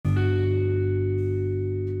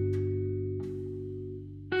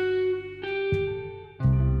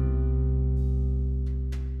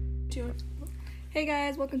Hey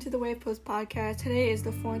guys, welcome to the Wave Post podcast. Today is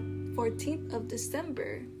the 14th of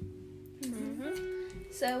December.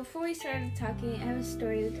 So before we started talking, I have a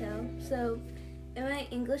story to tell. So in my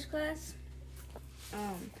English class,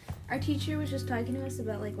 our teacher was just talking to us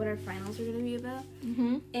about like what our finals are going to be about.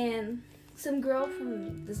 And some girl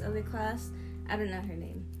from this other class, I don't know her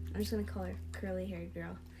name. I'm just going to call her curly haired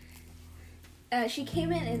girl. She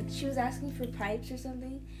came in and she was asking for pipes or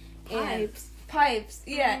something. Pipes,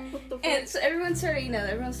 yeah. What the fuck? And so everyone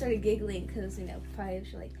started giggling because,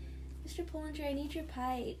 pipes. You're like, Mr. Pullinger, I need your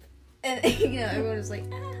pipe. And, everyone was like,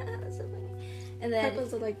 that's so funny. And then... Pipe,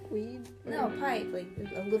 was it like weed? No, pipe, like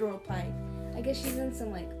a literal pipe. I guess she's in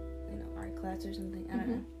some, art class or something. I don't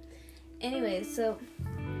know. Anyways, so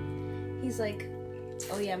he's like,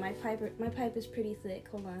 oh yeah, my pipe is pretty thick.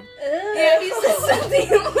 Hold on. Yeah, he said something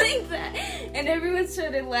like that. And everyone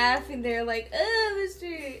started laughing. They're like, oh,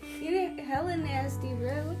 Mr. You're hella nasty,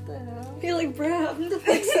 bro. What the hell? You're like, bro, I'm the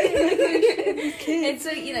fuck saying these kids.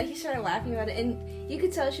 And so, he started laughing about it. And you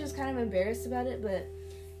could tell she was kind of embarrassed about it, but,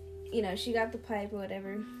 she got the pipe or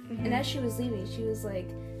whatever. And as she was leaving, she was like,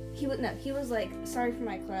 he was like, sorry for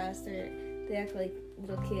my class. They act like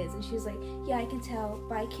little kids. And she was like, yeah, I can tell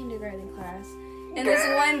by kindergarten class. And this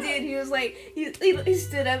one dude, he was like, he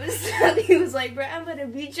stood up and stuff. He was like, bro, I'm gonna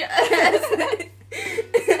beat your ass.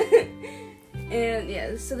 And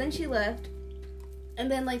yeah, so then she left. And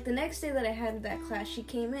then the next day that I had that class, she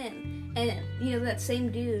came in. And, that same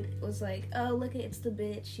dude was like, oh, look, it's the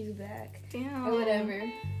bitch. She's back. Damn. Or whatever.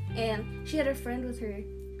 And she had a friend with her.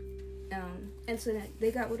 And so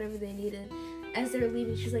they got whatever they needed. As they were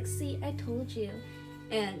leaving, she's like, see, I told you.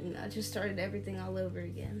 And, just started everything all over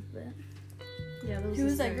again. But... yeah, who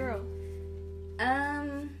was that girl?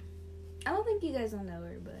 I don't think you guys will know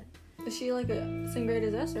her, but... Is she like a same grade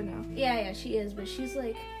as us or no? Yeah, she is, but she's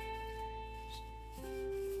like...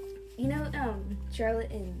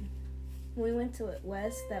 Charlotte and... when we went to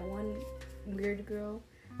West, that one weird girl,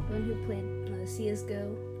 the one who played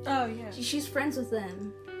CSGO. Oh, yeah. She's friends with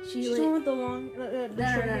them. She's the one with the long, short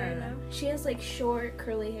hair, no. She has, short,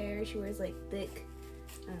 curly hair. She wears, thick...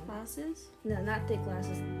 glasses? No, not thick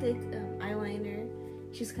glasses. Thick eyeliner.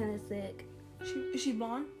 She's kind of thick. Is she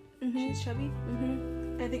blonde? She's chubby?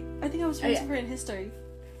 Mm-hmm. I think I was friends with her in history.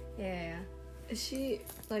 Yeah. Is she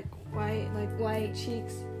white, white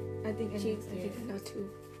cheeks? I think cheeks. I think I know too.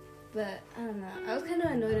 But I don't know. I was kind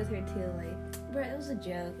of annoyed with her too. Bro, it was a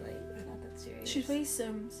joke. Not that serious. She plays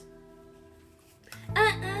Sims.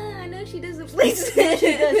 I know she doesn't play Sims.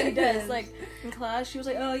 She does. In class, she was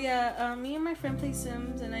like, oh yeah, me and my friend play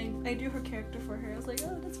Sims, and I drew her character for her. I was like,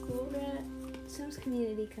 oh, that's cool. Sims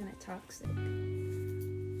community kind of toxic.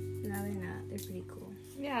 No, they're not. They're pretty cool.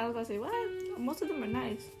 Yeah, I was about to say, what? Most of them are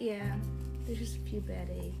nice. Yeah. There's just a few bad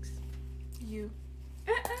eggs. You.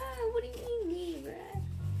 What do you mean me, bruh?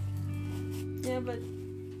 Yeah, but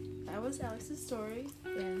that was Alex's story.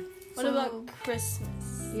 Yeah. What about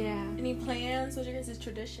Christmas? Yeah. Any plans? What's your guys'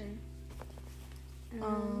 tradition?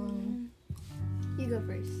 You go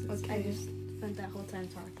first. Okay. I just spent that whole time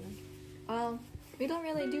talking. We don't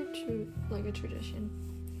really do a tradition.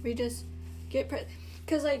 We just get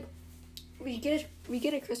because we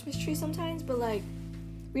get a Christmas tree sometimes, but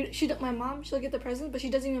my mom, she'll get the present, but she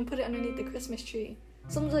doesn't even put it underneath the Christmas tree.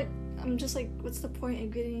 So I'm just like, what's the point in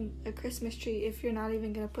getting a Christmas tree if you're not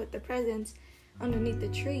even gonna put the presents underneath the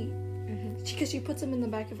tree? Because she puts them in the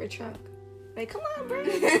back of her trunk. Like, come on, bro.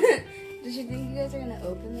 Does she think you guys are gonna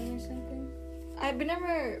open them or something?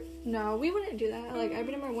 No, we wouldn't do that. I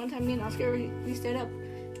remember one time me and Oscar, we stayed up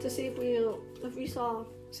to see if we saw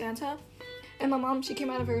Santa. And my mom, she came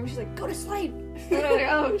out of her room, she's like, go to sleep. And I was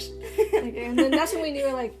like, oh. Okay. And then that's when we knew,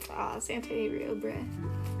 Santa ain't real, bruh.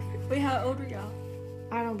 Wait, how old were y'all?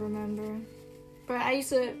 I don't remember. But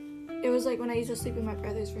it was when I used to sleep in my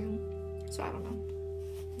brother's room. So I don't know.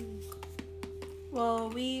 Well,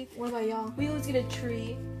 what about y'all? We always get a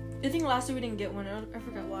tree. I think last year we didn't get one. I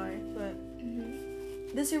forgot why, but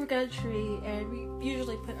this year we got a tree, and we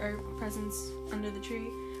usually put our presents under the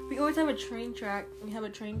tree. We always have a train track. We have a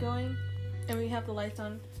train going, and we have the lights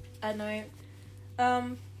on at night.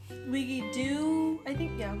 We do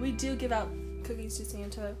give out cookies to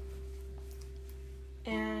Santa,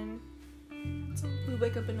 and so we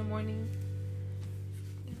wake up in the morning.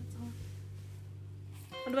 Yeah, that's all.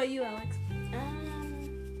 What about you, Alex?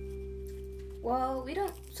 Well, we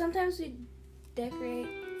don't. Sometimes we decorate,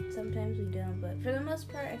 sometimes we don't. But for the most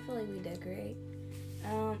part, I feel like we decorate.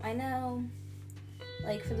 I know,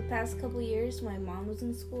 for the past couple years, my mom was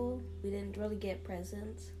in school. We didn't really get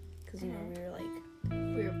presents because we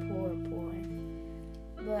were poor.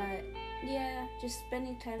 But yeah, just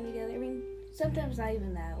spending time together. I mean, sometimes not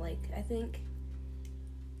even that. I think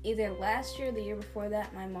either last year or the year before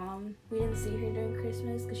that, my mom, we didn't see her during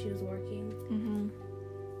Christmas because she was working.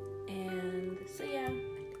 And so, yeah.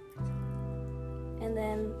 And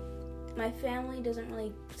then my family doesn't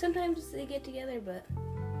really, sometimes they get together, but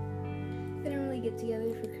they don't really get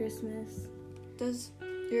together for Christmas. Does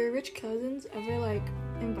your rich cousins ever, like,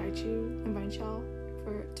 invite y'all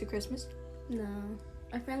to Christmas? No.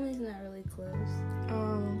 My family's not really close.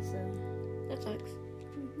 Oh, So. that sucks.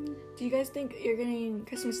 Do you guys think you're getting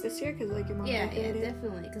Christmas this year? Because, like, your mom Yeah, decorated?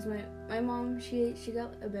 definitely. Because my mom, she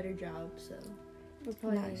got a better job, so we're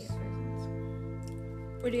probably gonna Nice. get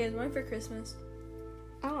presents. What do you guys want for Christmas?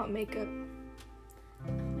 I want makeup.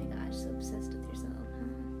 Oh my gosh, so obsessed with yourself,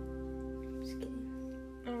 huh? Just kidding.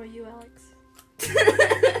 What about you, Alex?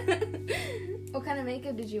 What kind of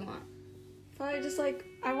makeup did you want? Probably just, like,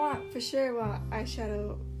 I want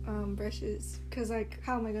eyeshadow brushes. Because, like,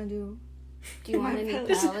 how am I going to do? Do you want My any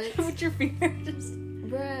palette. palettes? With your fingers.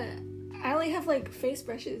 Bruh. I only have, like, face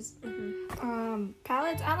brushes.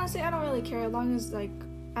 Palettes, honestly, I don't really care. As long as, like,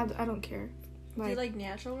 I don't care. Do you like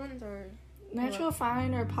natural ones or? Natural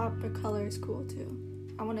fine or pop or color is cool, too.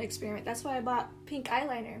 I want to experiment. That's why I bought pink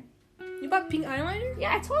eyeliner. You bought pink eyeliner?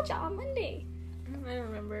 Yeah, I told y'all on Monday. I don't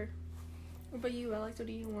remember. What about you, Alex? What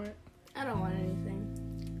do you want? I don't want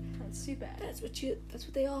anything. That's too bad. That's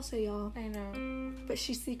what they all say, y'all. I know. But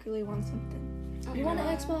she secretly wants something. Oh You want an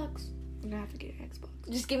my Xbox? I'm gonna have to get an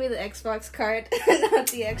Xbox. Just give me the Xbox card, not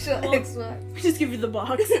the actual Well, Xbox. We just give you the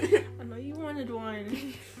box. I know you wanted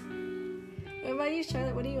one. What about you,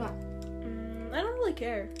 Charlotte? What do you want? I don't really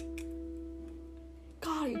care.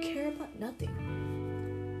 God, you care about nothing.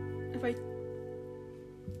 If I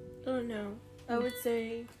don't know, I would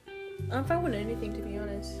say I'm fine with anything, to be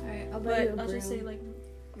honest. Alright, I'll buy you a But I'll just say broom. like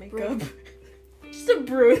makeup. Broom. Just a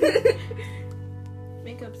broom.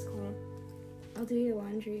 Makeup's cool. I'll do your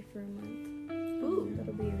laundry for a month. Ooh.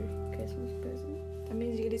 That'll be your Christmas present. That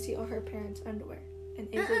means you get to see all her parents' underwear. And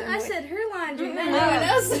Avery's I underwear. said her laundry, not Mm-mm. anyone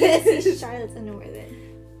You get to see else's. Charlotte's underwear then.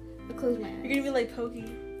 I'll close my You're eyes. gonna be like Pokey.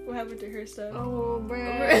 What happened to her stuff? Oh,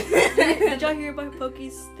 bruh. Did y'all hear about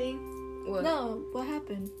Pokey's thing? What? No, what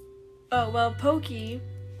happened? Oh well, Pokey.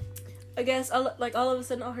 I guess all of a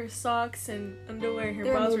sudden all her socks and underwear and her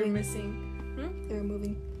They're bras were moving. missing. They were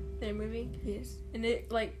moving. They're moving, Yes. and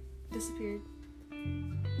it like disappeared.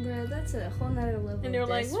 Bro, that's a whole nother level. And they were of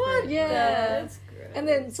like, desperate. "What Yeah. That's gross. And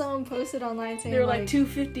then someone posted online saying They were like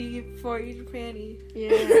 $2.50 for each panty.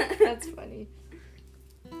 Yeah, that's funny.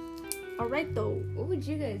 Alright though. What would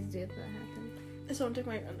you guys do if that happened? If someone took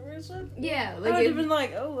my underwear stuff, Yeah, I like would if, have been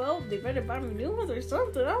like, oh well, they better buy me new ones or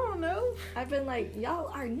something. I don't know. I've been like, y'all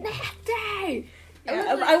are nasty.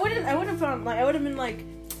 Yeah, I would have been like,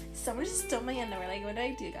 someone just stole my underwear. Like, what do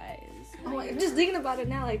I do, guys? Oh, I'm just thinking about it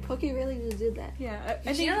now. Like, Pokey really just did that. Yeah, I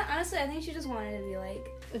you think. know, honestly, I think she just wanted to be like,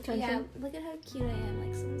 Attention. yeah, look at how cute I am.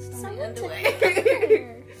 Like, someone stole my Someone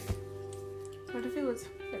underwear. What if it was?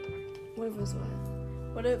 Never mind. What if it was what?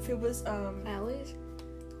 What if it was Allie's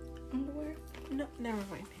underwear? No, never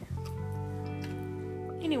mind.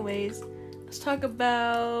 Anyways, let's talk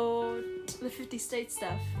about the 50 state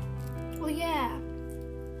stuff. Well, yeah.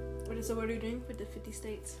 What are you doing with the 50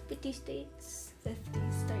 states? 50 states. 50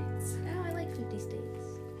 states. Oh, I like 50 states.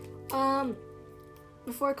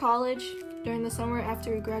 Before college, during the summer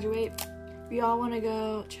after we graduate, we all want to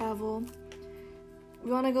go travel.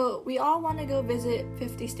 We all want to go visit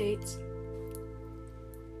 50 states.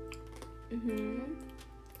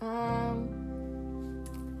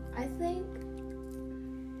 I think.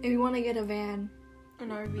 And we want to get a van, An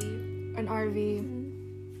RV. an RV,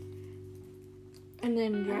 and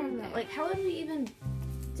then I drive don't know. there. Like, how would we even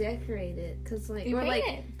decorate it? Cause like, You or paint like,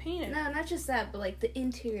 it. Paint it. no, not just that, but like the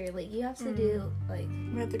interior. Like, you have to do like.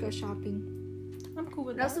 We have to go shopping. I'm cool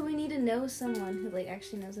with And that. also, we need to know someone who like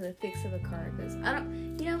actually knows how to fix up a car. Cause I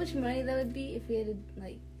don't. You know how much money that would be if we had to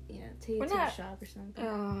like, take We're it to not- a shop or something.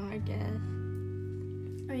 I guess.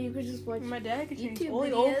 Or you could just watch My dad could change YouTube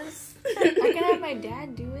oil. videos. I can have my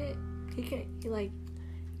dad do it.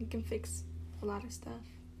 He can fix a lot of stuff.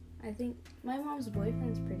 I think my mom's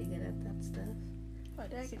boyfriend's pretty good at that stuff. My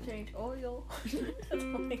dad could change oil. That's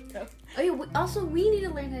all I know. Oh yeah. We need to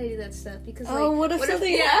learn how to do that stuff because like, Oh, what if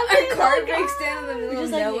something our happens? car Oh, breaks down in the We middle of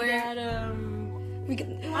just like your nowhere? dad, We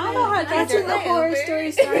can. I don't know how to That's do when the that. horror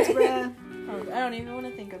story starts, bruh. I don't even want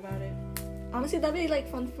to think about it. Honestly, that'd be like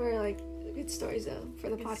fun for like good stories though for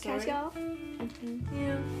the Good podcast, story. y'all.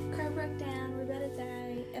 Yeah. Car broke down. We're about to die.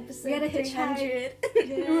 Episode We gotta 300.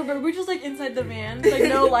 Remember, we're just like inside the van, like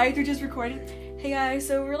no lights, we're just recording. Hey guys,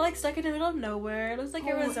 so we're like stuck in the middle of nowhere. It looks like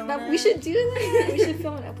Arizona. We should do that. We should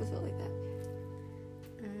film an episode like that.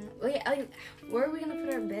 Wait, where are we gonna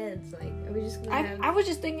put our beds? Like, are we just gonna I was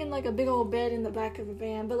just thinking like a big old bed in the back of the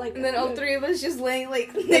van, but like. And then all three of us just laying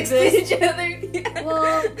like next to each other. Yeah.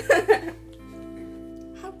 Well,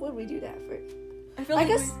 how would we do that for? I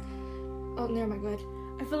guess. Oh, never mind. Go ahead.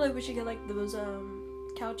 I feel like we should get like those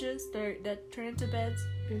couches that turn into beds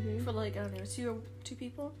for like, I don't know, two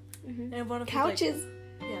people. And one of Couches.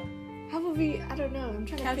 Yeah. How would we? I don't know. I'm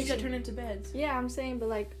trying to. Couches that turn into beds. Yeah, I'm saying, but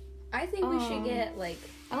like. I think we should get like.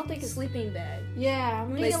 I don't think a sleeping bag. Yeah,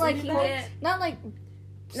 I'm thinking like not like.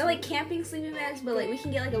 Not like camping sleeping bags, but like we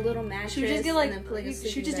can get like a little mattress. Should we just get like? And then put, like, a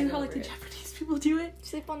should we just bag do how like the Japanese people do it?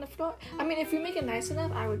 Sleep on the floor. I mean, if you make it nice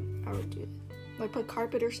enough, I would do it. Like put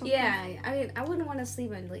carpet or something. Yeah, I mean, I wouldn't want to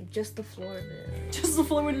sleep on like just the floor of it. Just the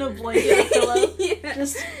floor with no blanket or pillow. Yeah.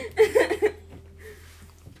 Just.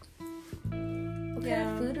 What kind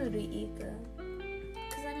of food would we eat though?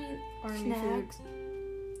 Because I mean, Army snacks.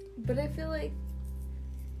 But I feel like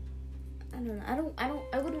I don't know.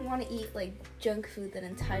 I wouldn't want to eat like junk food that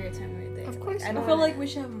entire time we're there. Of course. I feel like we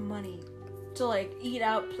should have money to like eat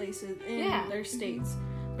out places in their states,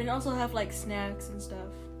 but also have like snacks and stuff.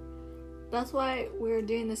 That's why we're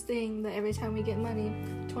doing this thing that every time we get money,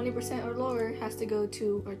 20% or lower has to go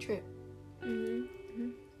to our trip. You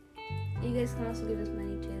guys can also give us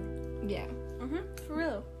money too. Yeah. For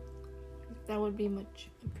real. That would be much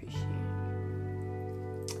appreciated.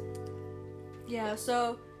 Yeah,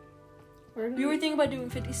 so we were thinking about doing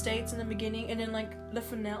 50 states in the beginning, and then like the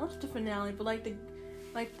finale, not the finale, but like the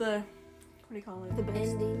what do you call it? The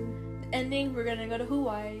best. Ending. We're gonna go to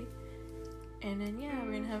Hawaii, and then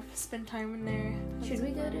we're gonna spend time in there. Should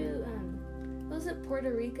we go to what was it,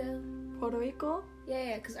 Puerto Rico? Puerto Rico?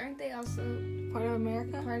 Yeah, because aren't they also Part of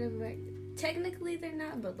America? part of like? Technically they're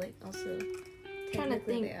not, but like also Trying to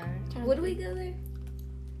technically think. they are. Trying to Would we go there?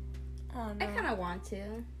 Oh, I no. kind of want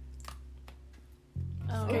to.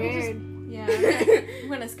 Oh, Scared. yeah, I'm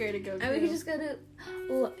kind of scared to go. And we could just go to.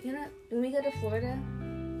 Well, you know, when we go to Florida,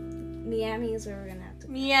 Miami is where we're gonna have to.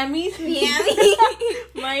 Miami.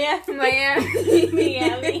 Miami. Miami.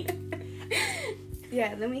 Miami.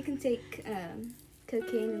 Yeah, then we can take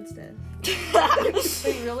cocaine and stuff.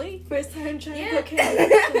 Wait, really? First time trying Yeah.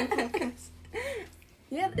 cocaine.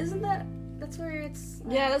 Yeah, isn't that's where it's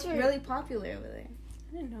That's where really popular over there.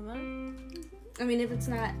 I didn't know that. I mean, if it's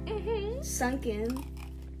not sunken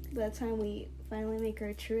by the time we finally make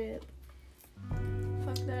our trip.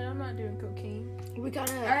 Fuck that, I'm not doing cocaine. We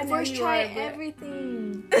gotta I know first you try are, but-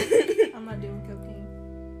 everything. I'm not doing cocaine.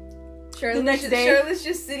 Charlotte's next day- Charlotte's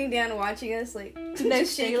just sitting down watching us, like, The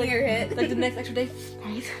next day, shaking like, her head. like the next extra day.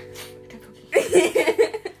 Guys, I got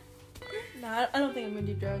cocaine. No, I don't think I'm gonna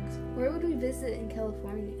do drugs. Where would we visit in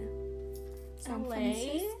California? San LA?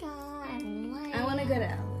 Francisco. LA. I want to go to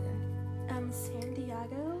LA. San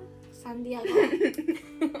Diego. San Diego.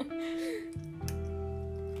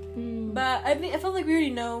 But I felt like we already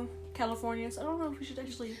know California, so I don't know if we should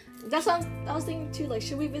actually. That's what I was thinking too. Like,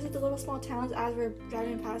 should we visit the little small towns as we're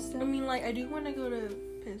driving past I them? mean, like I do want to go to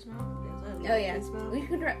Pismo. Because I love Oh yeah,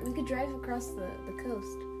 Pismo. we could drive across the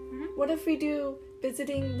coast. What if we do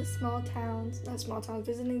visiting the small towns, not small towns,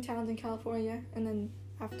 visiting towns in California, and then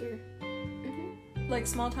after? Like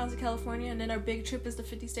small towns in California, and then our big trip is the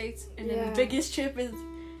 50 states, and then Yeah. the biggest trip is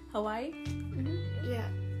Hawaii. Yeah.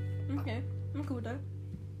 Okay, I'm cool with that.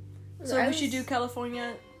 So So I we should was- do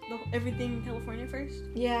California, everything in California first.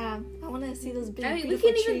 Yeah. I want to see those big, I mean, we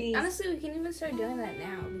beautiful can trees. even honestly we can even start doing that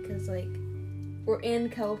now because like we're in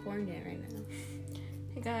California right now.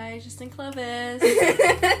 Hey guys, just in Clovis.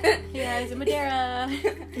 Hey guys, in Madeira.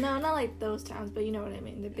 No, not like those towns, but you know what I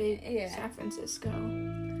mean. The big Yeah. San Francisco,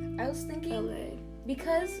 I was thinking LA.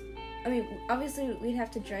 because I mean obviously we'd have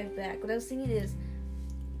to drive back. What I was thinking is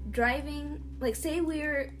driving. Like say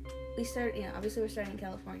we start. You know, obviously we're starting in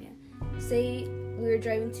California. Say we were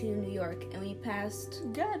driving to New York and we passed.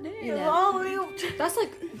 God damn. You know. All the way up. That's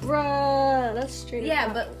like, bruh. That's straight. Yeah,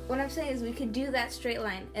 up. but what I'm saying is we could do that straight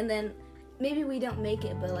line and then maybe we don't make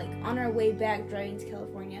it, but like on our way back driving to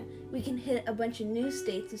California, we can hit a bunch of new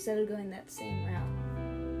states instead of going that same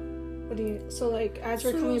route. What do you? So like, as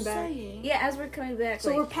we're coming back. Yeah, as we're coming back. So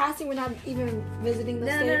like, we're passing. We're not even visiting the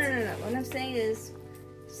no, states. no. What I'm saying is,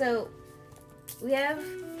 so we have,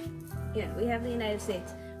 we have the United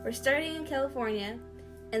States. We're starting in California,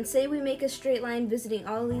 and say we make a straight line visiting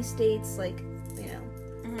all these states, like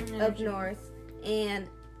up north, and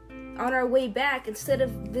on our way back, instead of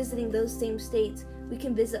visiting those same states, we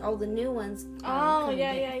can visit all the new ones. Oh coming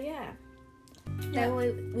yeah, back. yeah. That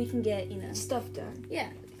way we can get Stuff done. we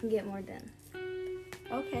can get more done.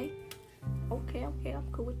 Okay. I'm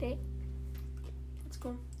cool with that. That's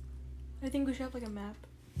cool. I think we should have like a map.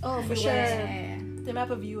 Oh, for sure. Yeah. The map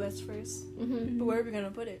of US first. Mm-hmm. But where are we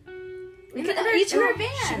gonna put it? We could each in our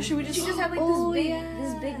van. Should we just have like Oh, this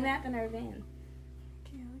yeah. big map in our van?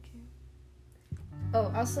 Okay.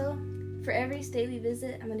 Oh, also, for every state we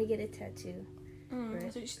visit, I'm gonna get a tattoo.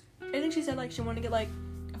 Right. So I think she said like she wanted to get like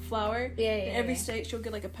a flower. Yeah, In every state she'll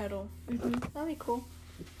get like a petal. Mm-hmm. That'd be cool.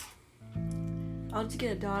 I'll just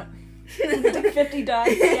get a dot. Like 50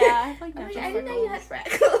 dots. Yeah, I like Oh, natural I didn't know you had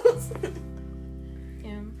freckles. freckles.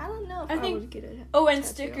 Yeah. I don't know if I I, think- would get it. Oh, and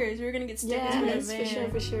Tattoo. stickers. We were gonna get stickers Yeah, for the that's for sure,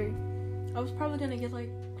 van. for sure. I was probably gonna get like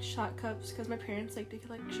shot cups because my parents like to get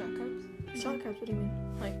like shot cups. Shot cups, what do you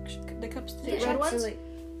mean? Like the cups to The take red shots. ones?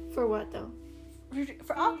 For what though?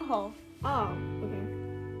 For alcohol. Oh,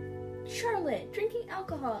 okay. Charlotte, drinking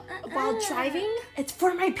alcohol. While driving? It's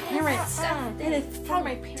for my parents. Uh-uh. It is for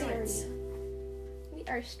my dare parents. We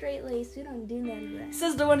are straight laced. We don't do none of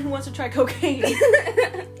Says the one who wants to try cocaine.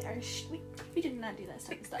 that. we did not do that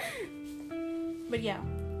type of stuff. But yeah,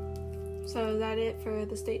 So is that it for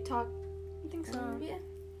the state talk? I think so. Yeah.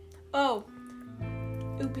 Oh,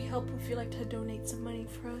 it would be helpful if you like to donate some money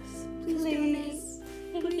for us. Please.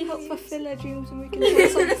 Please help fulfill our dreams and we can tell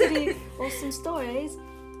some pretty awesome stories.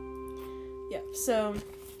 Yeah. So,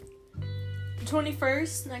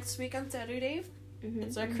 21st next week on Saturday, Mm-hmm.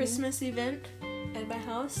 it's our Christmas event at my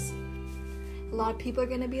house. A lot of people are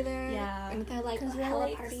gonna be there. Yeah. And they're like, Because we're hella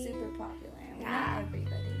like party. super popular. And we're Yeah. not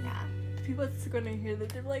everybody. Yeah. The people that's gonna hear that,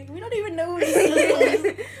 they're like, we don't even know who this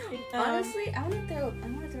is. Honestly, I want to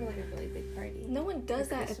throw like a really big party. No one does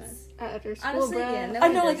For that Christmas. at their school, Honestly, bruh. yeah, no I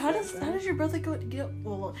one know, like, does how that, does your brother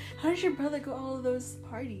how does your brother go all of those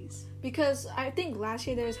parties? Because I think last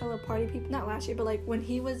year there was hella party people. Not last year, but like when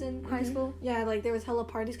he was in high school. Yeah, like there was hella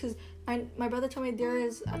parties. Because my brother told me there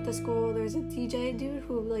is at the school there's a DJ dude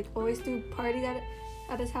who like always do parties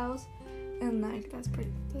at his house. And like that's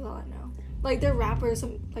all I know. Like they're rappers,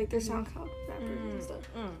 like they're SoundCloud rappers and stuff.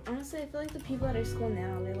 Honestly, I feel like the people at our school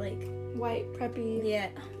now, they're like, White, preppy. yeah,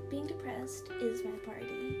 being depressed is my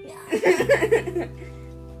party. Yeah.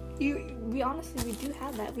 We honestly we do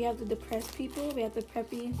have that. We have the depressed people. We have the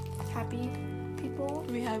preppy, happy people.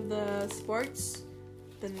 We have the sports,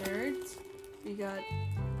 the nerds, we got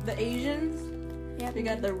the Asians, Yeah, we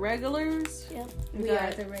got the regulars. Yep. We got-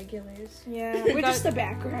 are the regulars. Yeah, We we're got- just the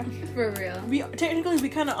background. For real. We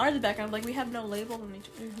kind of are the background. Like we have no label on each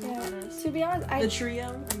Yeah. on us. To be honest, The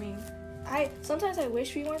trio. I mean, I sometimes I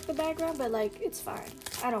wish we weren't the background, but like it's fine.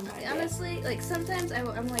 I don't mind. Honestly, like sometimes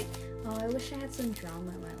I'm like, oh, I wish I had some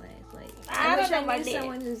drama in my life. Like I I don't wish know I about knew that.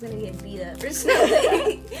 someone who's gonna get beat up or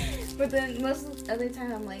something. But then most of the other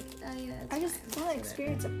time I'm like, oh yeah. I just fine. want to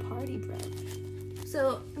experience a party, bro.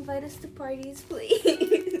 So invite us to parties,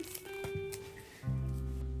 please.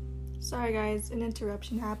 Sorry, guys, an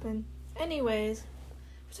interruption happened. Anyways,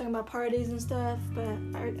 we're talking about parties and stuff, but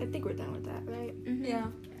I think we're done with that, right? yeah.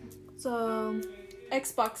 So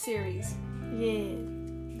Xbox Series. yeah,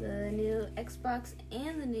 The new Xbox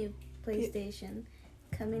and the new PlayStation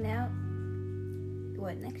coming out.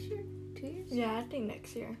 What, next year? 2 years? yeah, I think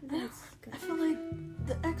next year. That's good. I feel like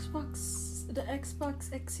the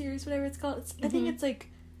Xbox X Series, whatever it's called. I think it's like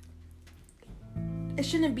it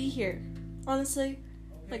shouldn't be here. Honestly,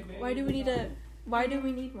 like why do we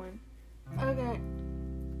need one? Okay.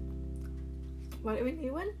 What do we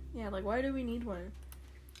need one? Yeah, like why do we need one?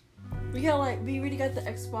 We already got the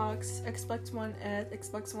Xbox One S,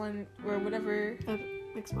 Xbox One or whatever,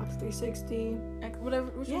 Xbox 360. whatever.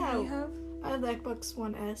 Which one Yeah. do we have? I have the Xbox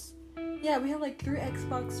One S. Yeah, we have like 3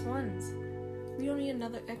 Xbox Ones. We don't need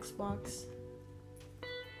another Xbox.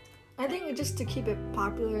 I think it's just to keep it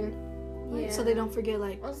popular, like, so they don't forget.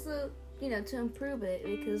 Like, Also, to improve it,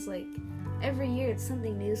 because like every year it's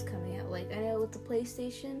something new's coming out. Like I know with the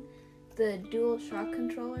PlayStation, the Dual Shock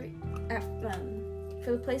controller,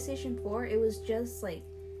 for the PlayStation 4, it was just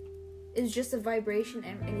a vibration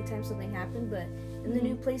anytime something happened. But in the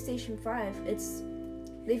new PlayStation 5,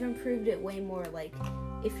 they've improved it way more. Like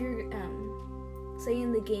if you're say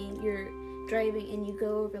in the game you're driving and you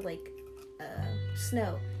go over like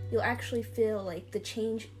snow, you'll actually feel like the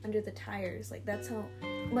change under the tires. Like that's how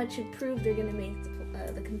much improved they're gonna make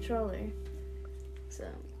the controller. So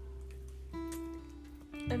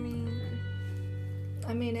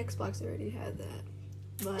I mean, Xbox already had that,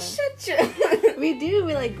 but shut your we do.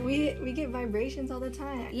 We get vibrations all the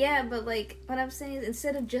time. yeah, but like what I'm saying is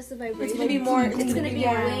instead of just a vibration, gonna be more- It's gonna be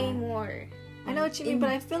yeah. way more. I know what you mean, but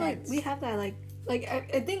I feel like Intense. we have that. Like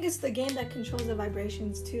I think it's the game that controls the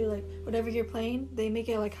vibrations too. Like whatever you're playing, they make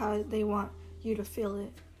it like how they want you to feel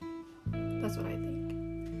it. That's what I think.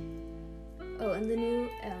 Oh, and the new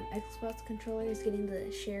Xbox controller is getting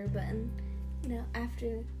the share button.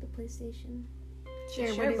 After the PlayStation.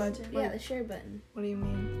 Share button. Yeah, the share button. What do you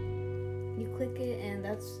mean? You click it, and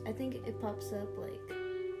I think it pops up like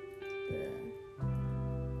the, I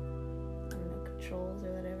don't know, controls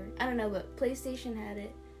or whatever. I don't know, but PlayStation had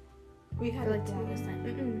it We had for it like the too. longest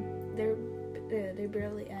time. They're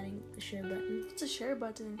barely adding the share button. What's a share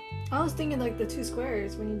button? I was thinking like the two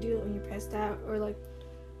squares when you do it when you press that, or like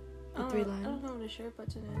the three I line. don't know what a share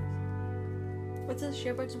button is. What's a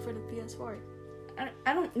share button for the PS4?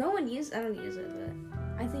 I don't use it,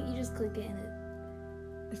 but I think you just click it and it.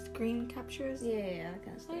 The screen captures. Yeah, that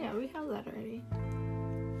kind of Oh stuff. yeah, we have that already.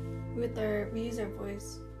 We use our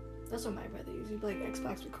voice. That's what my brother uses. He'd be like,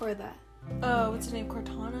 Xbox, record that. Oh, what's her name?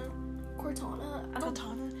 Cortana? Cortana. I don't.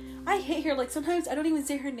 Cortana? I hate her. Like, sometimes I don't even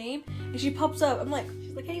say her name, and she pops up. I'm like,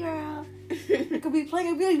 She's like, hey girl. I could be playing,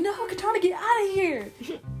 I'd be like, no, Cortana, get out of here!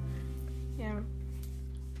 Yeah.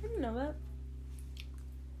 I didn't know that.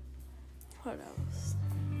 What else?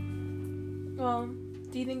 Well,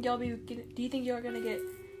 do you think y'all gonna get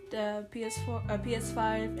the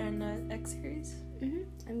PS5 and the X series?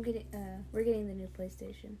 We're getting the new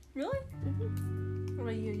PlayStation. Really? What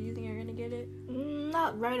about you? You think you're gonna get it?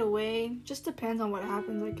 Not right away. Just depends on what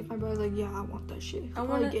happens. Like if my brother's like, yeah, I want that shit. I I'll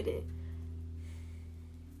wanna- probably get it.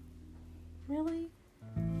 Really?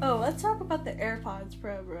 Oh, let's talk about the AirPods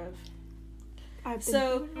Pro, bruv. I've been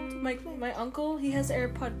So, doing it. my uncle, he has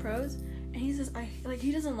AirPod Pros, and he says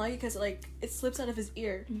he doesn't like it because like it slips out of his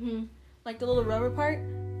ear, like the little rubber part.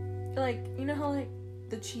 Like, you know how like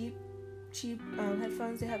the cheap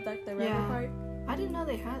headphones, they have like the rubber Yeah. part. I didn't know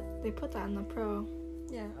they put that in the Pro.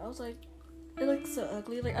 Yeah, I was like, it looks so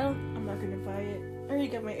ugly. Like I'm not gonna buy it. I already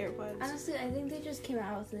got my AirPods. Honestly, I think they just came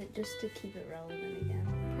out with it just to keep it relevant again.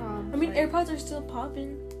 I mean, like- AirPods are still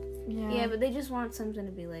popping. Yeah, but they just want something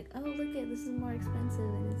to be like, oh, look at this is more expensive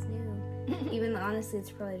and it's new. Even though, honestly, it's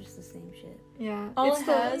probably just the same shit. yeah. All it's it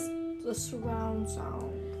has, the surround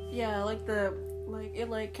sound. yeah, like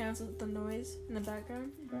it cancels the noise in the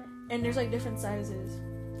background, and there's like different sizes.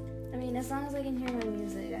 I mean, as long as I can hear my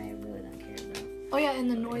music, I really don't care about. Oh yeah, and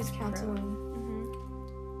the noise canceling.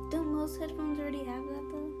 Mm-hmm. Don't most headphones already have that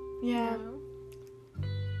though? Yeah. No.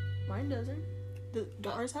 Mine doesn't. The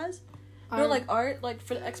ours has. Our- No, like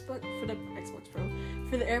for the Xbox Pro,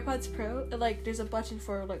 for the AirPods Pro, there's a button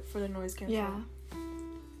for the noise canceling. Yeah.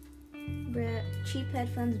 Bruh, cheap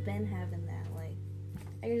headphones been having that. Like,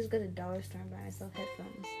 I could just go to Dollar Store and buy myself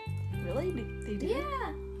headphones. Really? They do?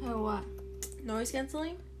 Yeah. Oh what? Noise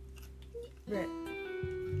canceling? Bruh.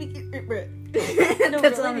 No,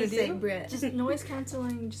 That's really, all I'm they gonna say, do? bruh. Just noise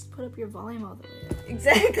canceling. Just put up your volume all the way up.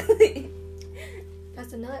 Exactly.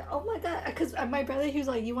 That's another. Oh my god! Because my brother, he was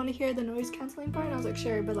like, "You want to hear the noise canceling part?" And I was like,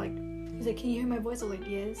 "Sure," but like, he's like, "Can you hear my voice?" I was like,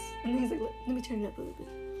 "Yes." And then he's like, "Let me turn it up a little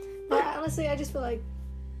bit." But honestly, I just feel like,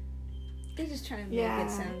 They're just trying to make Yeah. it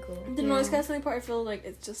sound cool. The Yeah. noise canceling part, I feel like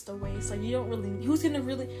it's just a waste. Like, you don't really.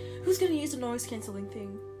 Who's gonna use the noise canceling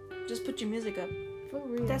thing? Just put your music up. For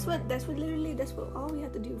real. that's what all we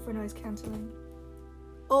have to do for noise canceling.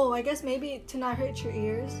 Oh, I guess maybe to not hurt your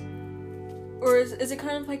ears. Or is it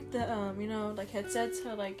kind of like the like headsets,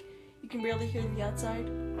 how like you can barely hear the outside?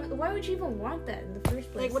 Why would you even want that in the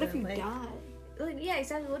first place? Like, what if though? you Like, die? Like, yeah,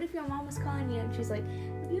 exactly. What if your mom was calling you and she's like,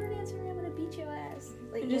 if you don't answer me, I'm gonna beat your ass.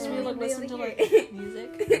 Like, You just yeah, really like nobody listen to wanna like hear it.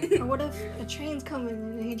 music. Or what if a train's coming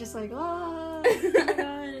and he just like, oh. Oh my god,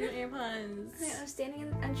 and AirPods. I'm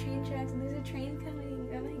standing on train tracks and there's a train coming.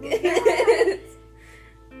 Oh my goodness.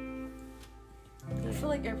 I feel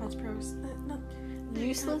like AirPods Pros not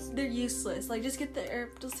Useless? They're useless. Like just get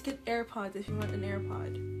AirPods if you want an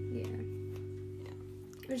AirPod.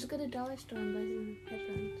 Yeah. Or just go to Dollar Store and buy some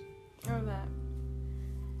headphones. Or that.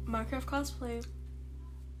 Minecraft cosplay.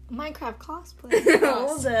 Minecraft cosplay.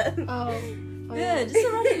 Hold up. Oh Yeah, just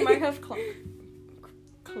imagine Minecraft cosplay.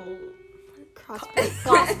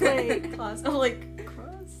 class. I'm like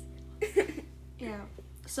cross. Yeah.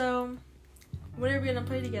 So, when are we gonna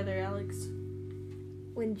play together, Alex?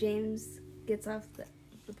 When James gets off the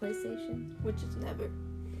PlayStation. Which is never.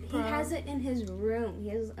 He has it in his room. He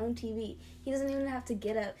has his own TV. He doesn't even have to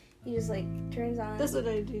get up. He just like turns on. That's what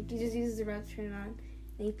I do. He just uses the remote to turn it on,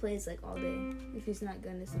 and he plays like all day. If he's not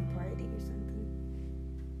going to some party or something.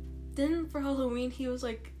 Then for Halloween he was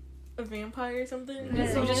like a vampire or something. No,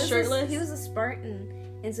 So he just was shirtless. He was a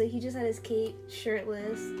Spartan, and so he just had his cape,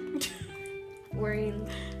 shirtless, wearing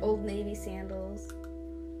Old Navy sandals.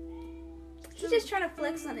 He's just trying to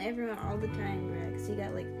flex on everyone all the time, bro. Cause he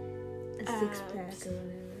got like a Abs. 6-pack or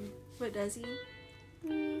whatever. What does he?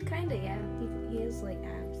 Kinda, yeah. He has like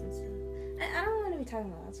abs and stuff. I don't want to be talking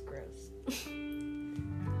about that. That's gross.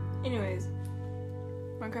 Anyways,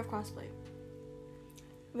 Minecraft cosplay.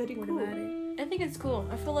 Very What cool. about it? I think it's cool.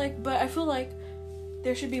 I feel like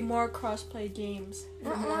there should be more cross-play games.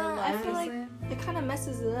 I feel like it kind of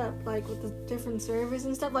messes it up, like with the different servers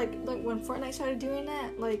and stuff. Like when Fortnite started doing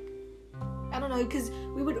that, like I don't know, because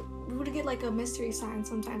we would get like a mystery sign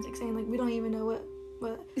sometimes, like saying like we don't even know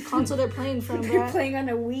what console they're playing from. They're playing on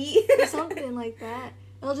a Wii. Something like that.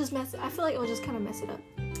 It'll just mess. I feel like it'll just kind of mess it up.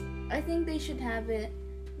 I think they should have it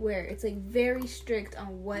where it's like very strict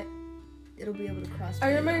on what it'll be able to cross.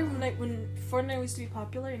 I remember when Fortnite used to be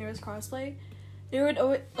popular and there was crossplay. There would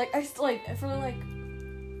always I feel like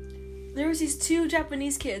there was these 2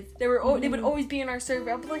 Japanese kids. They would always be in our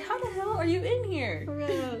server. I'd be like, how the hell are you in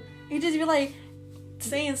here? He'd just be like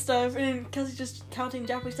saying stuff, and then Kelsey's just counting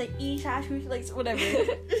Japanese, like like whatever.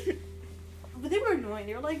 But they were annoying.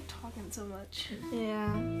 They were like talking so much.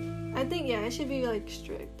 Yeah, I think it should be like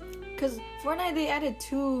strict. Cause Fortnite they added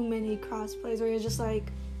too many crossplays where you're just like,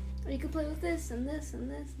 you can play with this and this and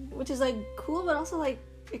this, which is like cool, but also like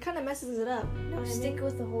it kind of messes it up. You know what I Stick mean?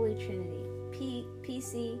 with the Holy Trinity: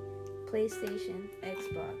 PC, PlayStation,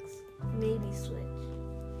 Xbox, maybe Switch.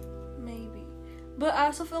 Maybe, but I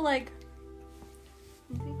also feel like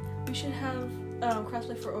we should have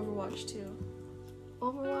crossplay for Overwatch too.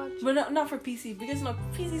 Overwatch, But not for PC, because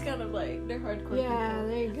PC's kind of like they're hardcore. yeah, people.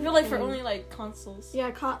 they're I good. feel like for only like consoles. Yeah,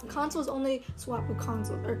 consoles only swap with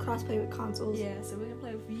consoles or crossplay with consoles. Yeah, so we can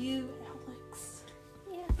play with you, Alex.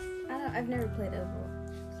 Yeah, I've never played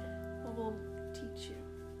Overwatch. We'll teach you.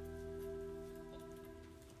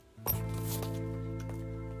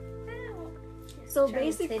 So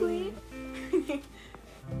Charlie's basically, hitting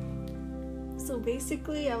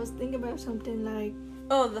I was thinking about something like,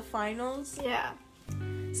 Oh, the finals. yeah,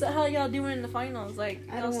 So how y'all doing in the finals? Like,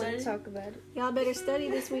 I y'all don't want study? to talk about it. y'all better study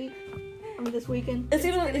this week. This weekend. It's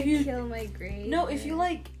gonna if you kill my grade. no if you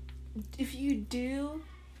if you do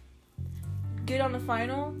good on the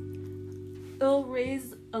final, it'll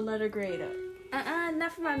raise a letter grade up.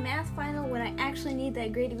 Not for my math final when I actually need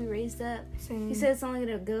that grade to be raised up. Same. He said it's only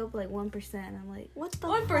gonna go up like 1%. I'm like, What the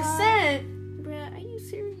 1%. bruh, are you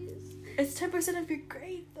serious? It's 10% of your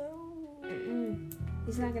grade though.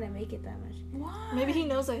 He's not gonna make it that much. Why? Maybe he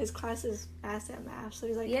knows that his class is ass at math, so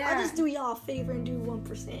he's like, Yeah. I'll just do y'all a favor and do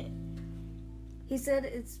 1%. He said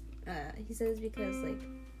it's because like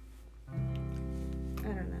I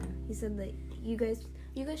don't know. He said like you guys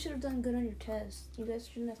should have done good on your test. You guys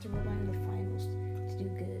shouldn't have to rely on the finals to do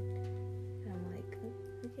good. And I'm like,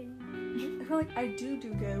 okay. I feel like I do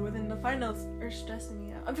good, but then the finals are stressing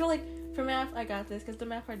me out. I feel like for math, I got this, because the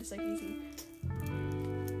math part is like easy.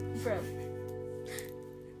 Bro.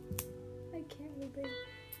 I can't believe it.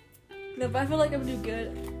 No, but I feel like I'm gonna do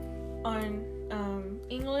good on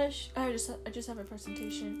English. I just have a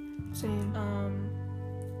presentation. Same.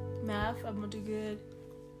 Math, I'm gonna do good.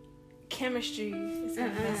 Chemistry is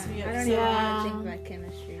gonna mess me up. I don't so even Yeah. want to think about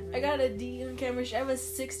chemistry. I got a D in chemistry. I have a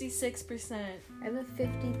 66%. I have a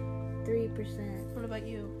 53%. What about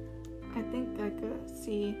you? I think I could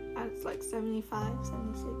see it's like 75,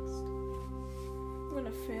 76. I'm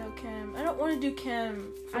gonna fail chem. I don't want to do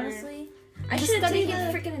chem. Honestly, I Just should have study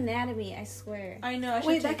taken the- freaking anatomy. I swear. I know. I should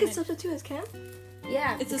Wait, that could it. substitute as chem?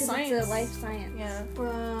 Yeah, It's a because science. It's a life science. Yeah.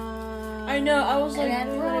 Bruh. I know, I was like,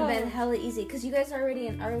 Anatomy would have bruh. been hella easy because you guys are already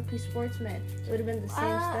in ROP Sportsman. It would have been the same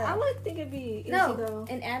I stuff. would think it'd be easy No, though.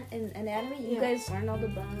 in anatomy, you Yeah. guys learn all the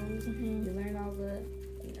bones. Mhm. You learn all the,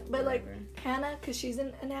 But like whatever. Hannah, cause she's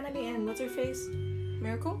in anatomy, and what's her face?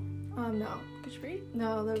 Miracle? No, Could you read?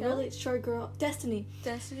 no, the Kel? really short girl, Destiny.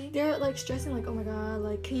 Destiny? They're like stressing, like, oh my god,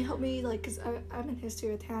 like, can you help me, like, cause I'm in history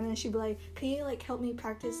with Hannah, and she'd be like, can you like help me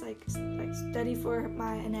practice, like study for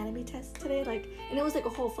my anatomy test today, like, and it was like a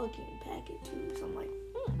whole fucking packet too. So I'm like,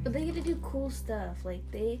 But they get to do cool stuff. Like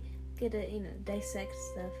they get to dissect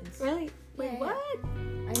stuff and stuff. really? Wait, Yeah. what?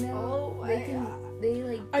 I know. Oh, They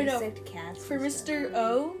like I know. dissect cats. For and stuff. Mr.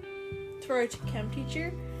 O, for our chem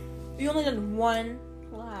teacher, we only did one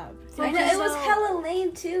lab. For I know, it was so- hella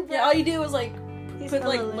lame too, but Yeah, all you do was like He's put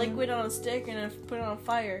like hella lame. liquid on a stick and then put it on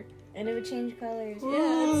fire. and it would change colors. That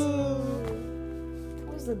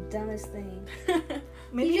was the dumbest thing.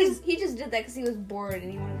 Maybe He just did that because he was bored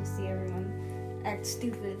and he wanted to see everyone act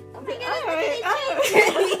stupid. Oh my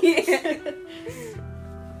god!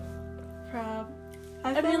 Prob.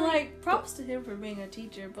 I I feel mean, like, props to him for being a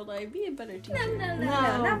teacher, but like, be a better teacher. No,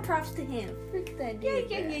 No. not props to him. Freak that dude.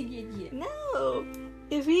 Yeah. no.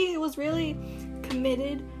 If he was really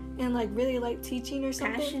committed and like really like teaching or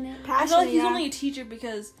something, Passionate. I feel like he's yeah. only a teacher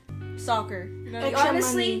because soccer. You know, Extra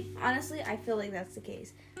Honestly, I feel like that's the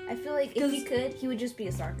case. I feel like if he could, he would just be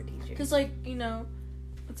a soccer teacher. because like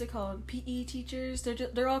what's it called? PE teachers.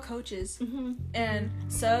 They're all coaches, Mhm. and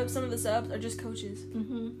some of the subs are just coaches.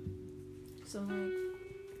 Mhm. So like,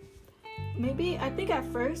 maybe, I think at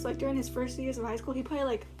first, like during his first years of high school, he probably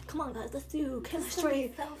like, come on guys, let's do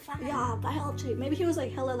chemistry. So fun. Yeah, biology. Maybe he was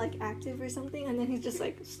like hella like active or something, and then he just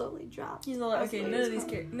like slowly dropped. He's like, okay, none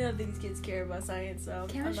of these kids care about science, so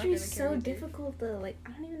chemistry is so difficult though. Like,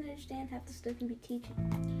 I don't even understand half the stuff you be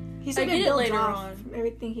teaching. He's I like get a it later off on. from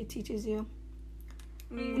everything he teaches you,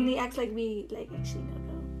 and he acts like we like actually know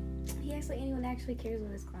though. He acts like anyone actually cares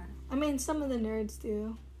about his class. I mean, some of the nerds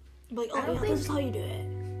do. Like, I oh don't yeah, think- this is how you do it.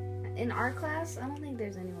 In our class, I don't think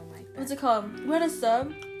there's anyone like that. What's it called? We had a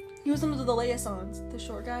sub. He was one of the liaisons, the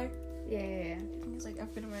short guy. Yeah. I think he's like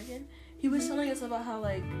African American. He was telling us about how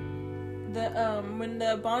like the when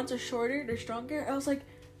the bonds are shorter, they're stronger. I was like,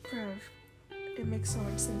 bro, it makes so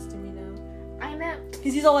much sense to me now. I know.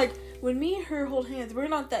 Cause he's all like, when me and her hold hands, we're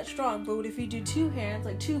not that strong, but if we do two hands,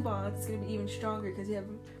 like two bonds, it's gonna be even stronger because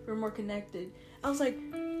we're more connected. I was like,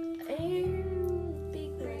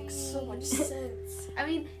 Big brain. makes so much sense. I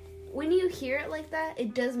mean, when you hear it like that,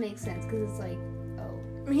 it does make sense because it's like, oh.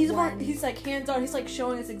 I mean, he's like hands on. He's like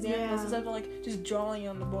showing us examples Yeah. instead of like just drawing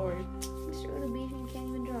on the board. Mr. Otobishi can't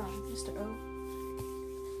even draw. Mr. O.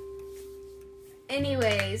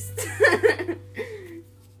 Anyways.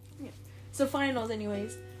 So finals,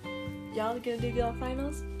 anyways. Y'all gonna do good on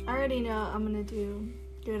finals? I already know I'm gonna do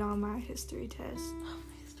good on my history test.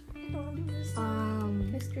 I don't wanna do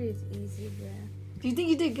this. History is easy, bro. Do you think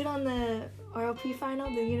you did good on the RLP final,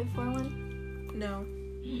 the Unit 4 one? No.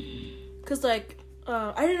 Cause like,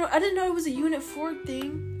 I didn't know it was a Unit 4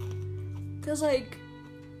 thing. Cause like,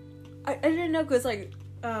 I didn't know. Cause like,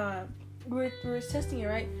 we were testing it,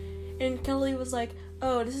 right? And Kelly was like,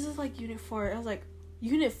 "Oh, this is like Unit 4." I was like,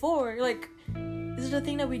 "Unit 4? Like, is it the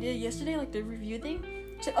thing that we did yesterday? Like the review thing?"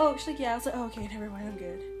 She's like, "Oh," she's like, "Yeah." I was like, "Oh, okay, never mind, I'm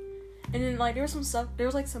good." And then like there was some stuff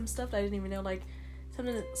that I didn't even know, like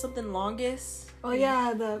something longest. Oh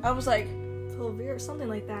yeah, the I was like, Pulvier or something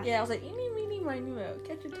like that. yeah, I was like, "Eeny, meeny, miny, moe,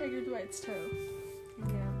 catch a tiger by its toe." Yeah.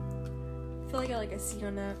 I feel like I got like a C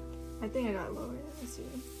on that. I think I got lower than a C.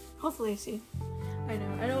 Hopefully a C. I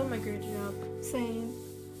know what my grade job. Same.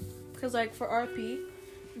 Because like for RP,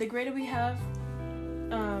 the grade we have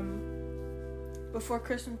before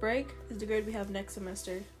Christmas break is the grade we have next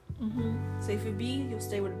semester. Mm-hmm. So if you're B, you'll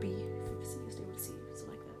stay with a B. If you're C, you'll stay with a C. Something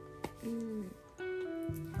like that.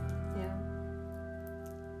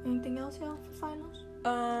 Yeah. Anything else, y'all, for finals?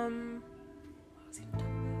 What was he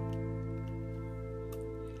talking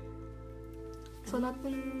So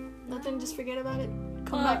nothing, just forget about it?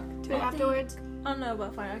 Come Uh, back to it afterwards? about? I don't know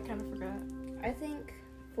about final. I kind of forgot. I think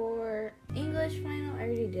for English final, I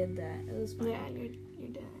already did that. It was fine. Yeah, you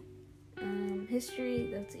did. History,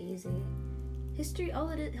 that's easy. History, all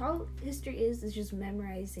history is just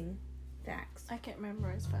memorizing facts. I can't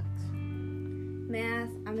memorize facts. Math,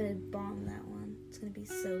 I'm gonna bomb that one. It's gonna be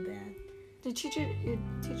so bad. Your teacher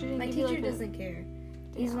didn't My give you, teacher like, doesn't care.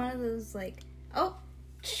 He's Yeah. one of those like, oh,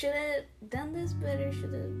 should have done this better,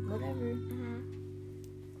 should have whatever.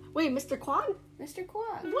 Wait, Mr. Kwon? Mr.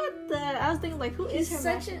 Kwok. What the? I was thinking, like, who is He's her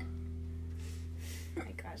such master? a. Oh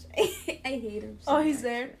my gosh, I hate him. So Oh, he's much.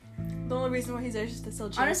 there. The only reason why he's there is just to sell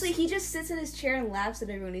chips. Honestly, he just sits in his chair and laughs at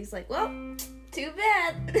everyone. He's like, well, too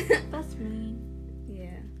bad. That's mean.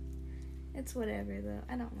 Yeah. It's whatever, though.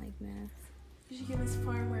 I don't like math. you should give us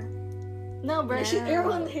farmer. No, bro. No.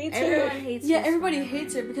 Everyone hates Everyone her. hates Yeah, Miss everybody Farmer.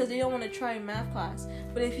 hates her because they don't want to try math class.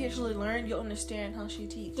 But if you actually learn, you'll understand how she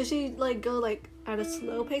teaches. Does she like go like at a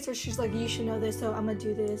slow pace, or she's like, you should know this, so I'm gonna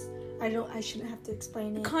do this. I shouldn't have to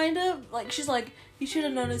explain it. Kind of like she's like, you should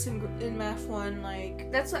have known this in math 1,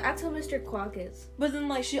 like. That's how Mr. Kwok is. But then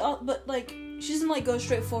like she doesn't like go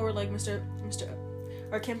straight forward like Mr.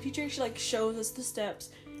 Our chem teacher. She like shows us the steps,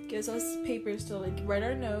 gives us papers to like write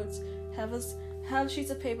our notes, have sheets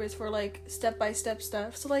of papers for like step by step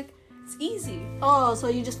stuff. So like it's easy. Oh, so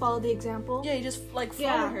you just follow the example? Yeah, you just like follow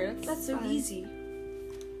Yeah, her. That's so fine. easy.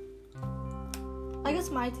 I guess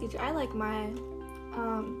my teacher. I like my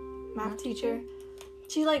math teacher.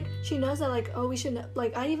 She knows that like, oh, we should know,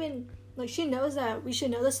 like, I even like, she knows that we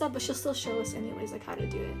should know this stuff, but she'll still show us anyways like how to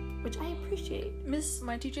do it, which I appreciate.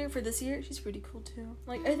 My teacher for this year, she's pretty cool too.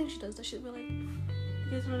 Like I think she does that. She'll be like,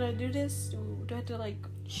 you guys want to do this? Do I have to like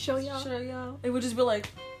Show y'all. show y'all? It would just be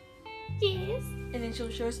like, Yes. and then she'll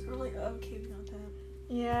show us. And we're like, oh, okay, we got that.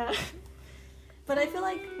 Yeah. But I feel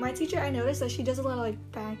like my teacher, I noticed that she does a lot of like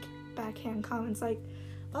backhand comments like,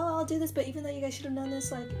 oh, I'll do this, but even though you guys should have known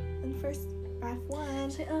this like in first math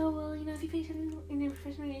 1. Say, oh well, you know, if you pay attention in your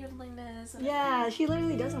freshman year, like this. Yeah, she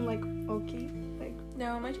literally does. I'm like, okay, like,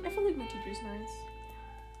 No, I feel like my teacher's nice.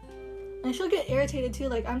 and she'll get irritated too.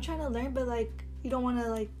 Like, I'm trying to learn, but like, you don't want to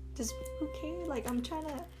like just who cares? Like, I'm trying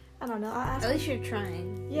to, I don't know. I'll ask. At least you're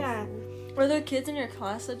trying. Yeah. Are there kids in your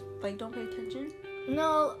class that like don't pay attention?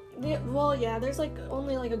 No, yeah, there's like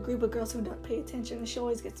only like a group of girls who don't pay attention, and she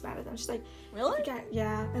always gets mad at them. She's like, Really?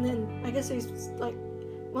 yeah, and then I guess there's like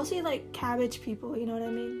mostly like cabbage people, you know what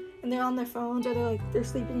I mean? And they're on their phones, or they're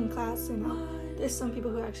sleeping in class, and there's some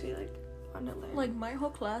people who actually like want to learn. Like my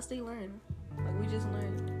whole class, they learn. Like we just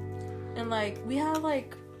learn, and like we have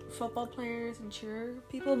like football players and cheer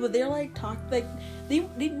people, but they're like they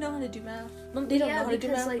know how to do math. They don't know how to do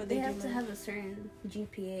math, like, but they do have to math. have a certain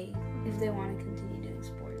GPA if they want to continue doing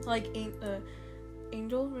sports. Like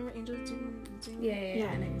Angel, remember Angel Zoom? Yeah.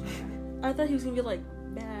 I know what you're talking about. I thought he was gonna be like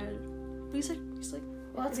bad, but he's like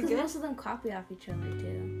Well, it's Is it because good? most of them copy off each other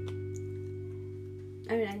too.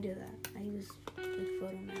 I mean, I do that. I use like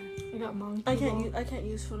photo math. I got monkey. I can't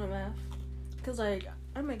use photo math because like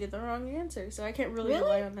I might get the wrong answer, so I can't really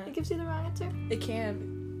rely on that. It gives you the wrong answer? It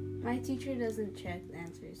can. My teacher doesn't check the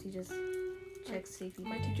answers. He just checks to see if you.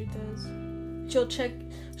 My teacher does.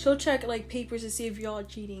 She'll check like papers to see if y'all are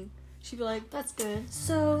cheating. She'd be like, That's good.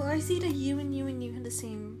 so I see that you and you had the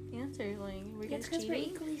same answer. Like, we're It's guys because we're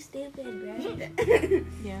cheating. equally stupid, right?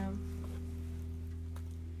 Yeah.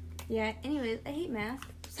 Yeah. Anyways, I hate math.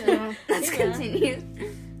 So Yeah. let's Yeah. continue.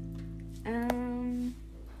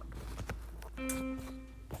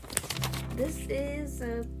 This is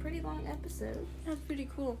a pretty long episode. That's pretty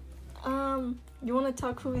cool. You want to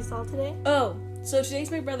talk who we saw today? Oh, so today's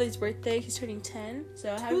my brother's birthday. He's turning 10. So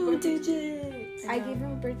happy 2 birthday. digits. I gave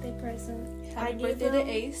him a birthday present. Happy I birthday gave to him-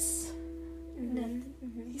 Ace.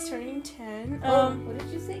 He's turning 10. What did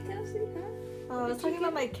you say, Kelsey? Huh? I was talking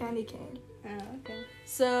about my candy cane. Oh, okay.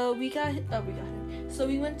 So we got him. So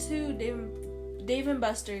we went to Dave and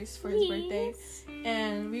Buster's for his birthday,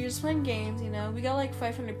 and we were just playing games. You know, we got like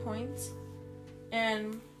 500 points,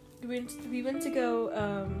 and we went to go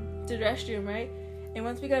to the restroom, right? And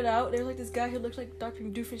once we got out, there was like this guy who looked like Dr.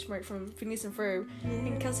 Doofenshmirtz from Phineas and Ferb,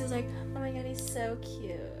 and Kelsey was like, "Oh my god, he's so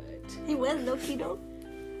cute." He was low-key though.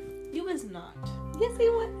 He was not. Yes, he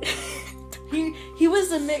was. He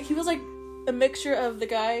was he was like a mixture of the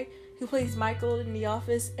guy who plays Michael in The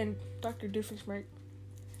Office and Dr. Doofenshmirtz.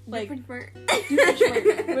 Like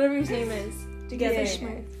Doofenshmirtz, whatever his name is. Together.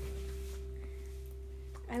 Yeah.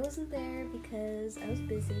 I wasn't there because I was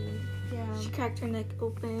busy. Yeah. She cracked her neck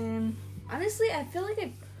open. Honestly, I feel like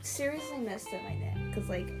I seriously messed up my neck. Because,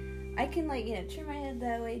 like, I can, like, you know, turn my head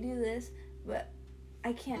that way, do this, but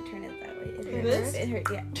I can't turn it that way. It hurts. This? It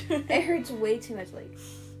hurts, yeah. It hurts way too much, like...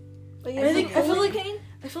 But I feel like pain.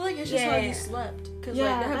 I feel like it's just how Yeah. you slept. Because Yeah,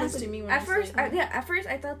 like that happens that's- to me when At I first, sleep. at first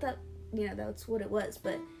I thought that, you know, that's what it was,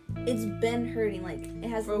 but it's been hurting, like, it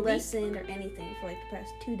hasn't For a week? lessened or anything for, like, the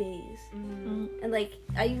past 2 days. Mm. And, like,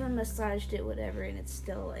 I even massaged it, whatever, and it's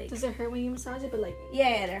still, like... Does it hurt when you massage it? But like Yeah,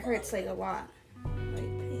 it hurts, like, a lot.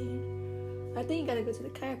 pain. I think you gotta go to the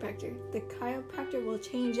chiropractor. The chiropractor will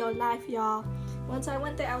change your life, y'all. Once I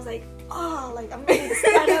went there, I was like, oh, like I'm ready to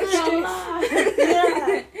stand up straight.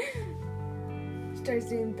 Yeah. Starts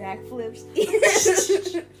doing backflips.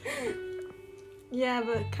 Yeah,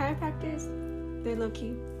 but chiropractors, they're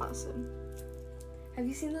low-key awesome. Have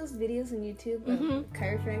you seen those videos on YouTube of Mhm.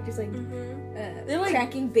 chiropractors like They're like-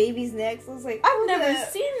 cracking babies' necks? I was like, I've never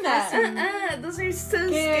seen that. those are so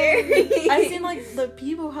Scary. scary. I've seen like the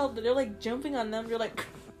people how they're like jumping on them. You're like,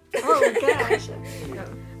 Oh my gosh.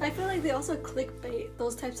 I feel like they also clickbait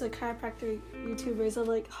those types of chiropractor YouTubers of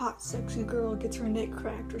like hot sexy girl gets her neck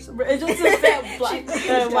cracked or something. it's just a fat black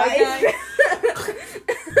white guy.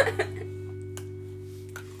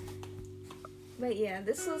 But yeah,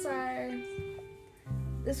 this was our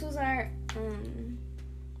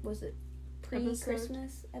was it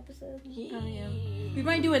pre-Christmas episode? Oh yeah. We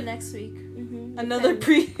might do it next week. Mm-hmm. Another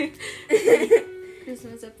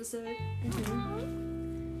Christmas episode.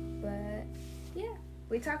 But yeah,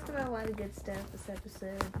 we talked about a lot of good stuff this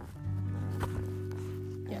episode.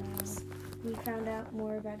 Yes. We found out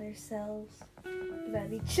more about ourselves,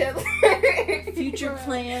 about each other. Future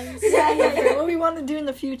plans. Yeah, what we want to do in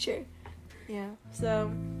the future. Yeah.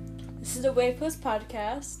 So this is the Wave Post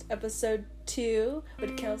Podcast, episode 2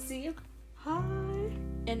 with Kelsey Hi.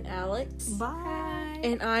 and Alex. Bye.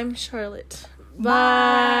 And I'm Charlotte.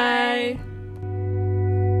 Bye. Bye.